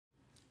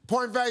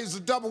Point values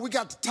are double. We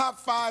got the top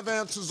 5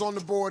 answers on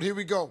the board. Here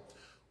we go.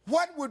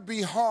 What would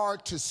be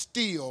hard to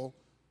steal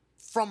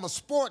from a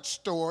sports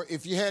store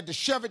if you had to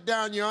shove it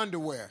down your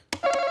underwear?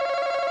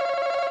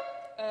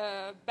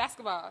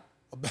 Basketball.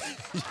 A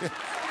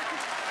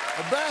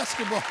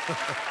basketball.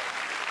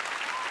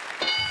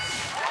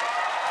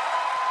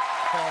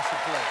 Pass the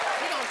play.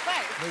 They gonna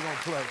play. They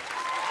gonna play.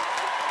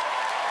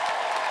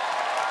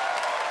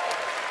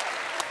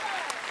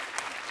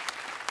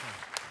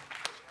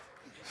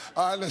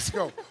 All right, let's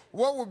go.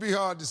 What would be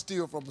hard to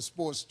steal from a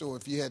sports store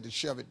if you had to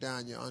shove it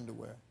down your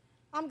underwear?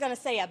 I'm gonna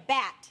say a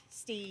bat,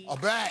 Steve. A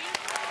bat.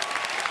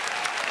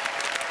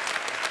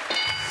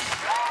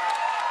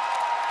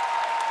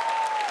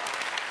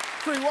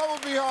 Cree, what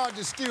would be hard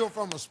to steal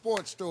from a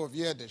sports store if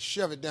you had to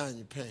shove it down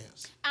your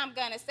pants? I'm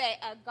gonna say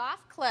a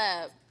golf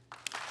club.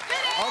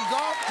 A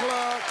golf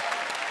club.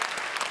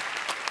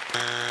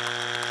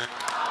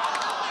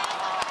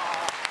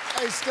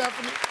 Hey,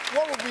 Stephanie,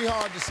 what would be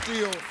hard to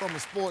steal from a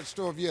sports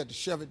store if you had to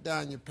shove it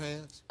down your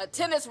pants? A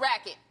tennis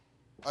racket.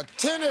 A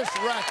tennis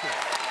racket.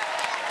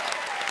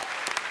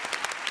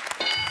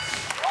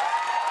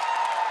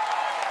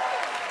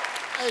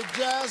 Hey,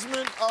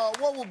 Jasmine,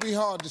 what would be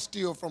hard to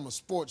steal from a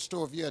sports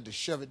store if you had to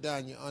shove it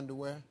down your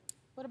underwear?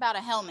 What about a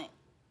helmet?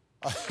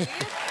 A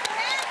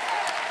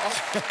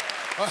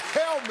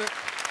helmet?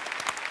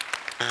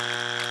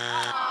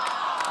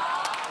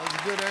 That's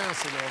a good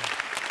answer, though.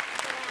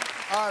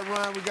 All right,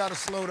 Ryan, we got to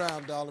slow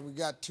down, darling. We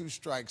got 2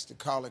 strikes. The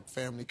Colic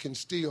family can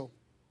steal.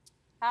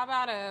 How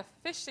about a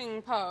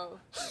fishing pole?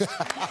 With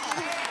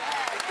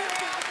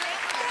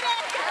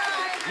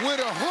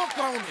a hook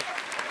on it.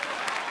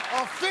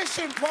 A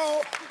fishing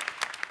pole.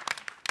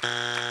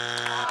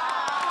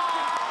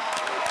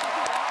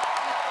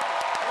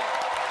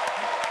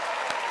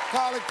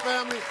 Colic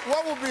family,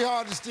 what would be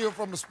hard to steal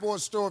from a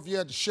sports store if you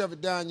had to shove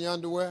it down your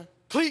underwear?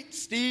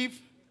 Cleats,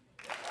 Steve.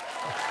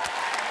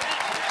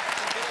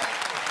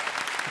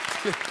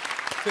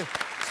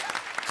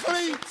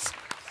 Cleats.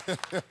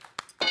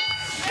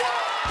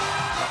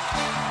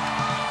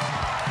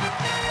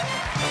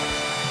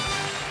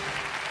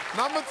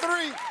 Number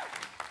 3.